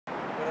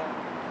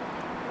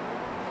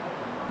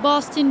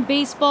Boston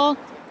baseball,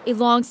 a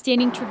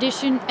long-standing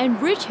tradition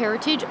and rich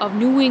heritage of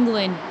New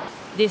England.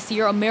 This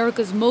year,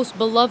 America's most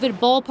beloved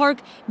ballpark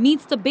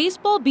meets the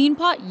baseball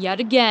beanpot yet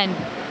again.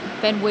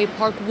 Fenway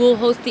Park will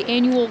host the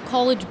annual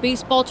college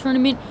baseball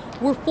tournament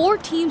where 4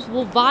 teams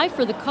will vie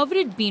for the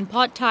coveted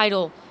Beanpot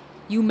title: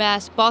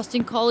 UMass,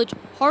 Boston College,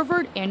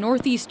 Harvard, and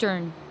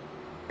Northeastern.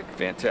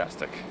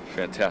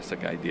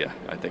 Fantastic idea.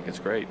 I think it's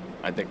great.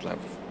 I think we'll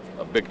have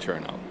a big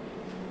turnout.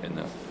 And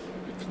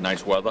it's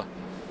nice weather,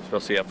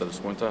 especially after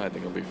this winter. I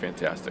think it'll be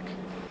fantastic.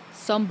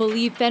 Some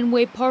believe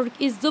Fenway Park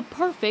is the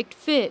perfect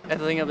fit. I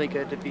think it'll be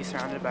good to be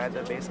surrounded by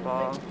the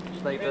baseball,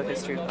 like the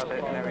history of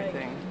it and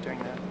everything during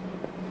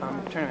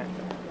the tournament.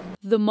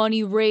 The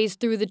money raised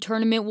through the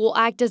tournament will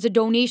act as a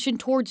donation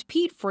towards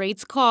Pete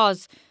Freight's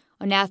cause,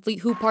 an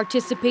athlete who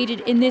participated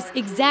in this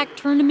exact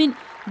tournament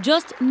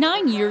just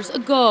 9 years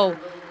ago.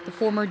 The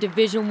former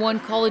Division I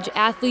college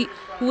athlete,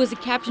 who was a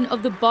captain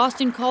of the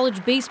Boston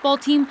College baseball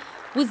team,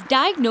 was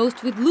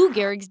diagnosed with Lou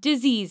Gehrig's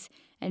disease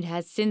and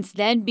has since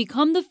then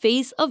become the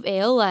face of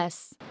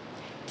ALS.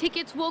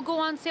 Tickets will go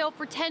on sale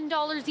for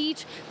 $10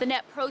 each. The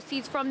net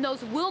proceeds from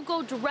those will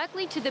go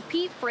directly to the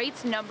Pete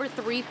Freight's No.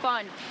 3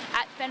 fund.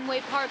 At Fenway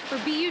Park for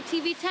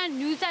BUTV 10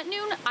 News at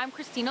Noon, I'm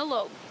Christina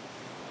Lob.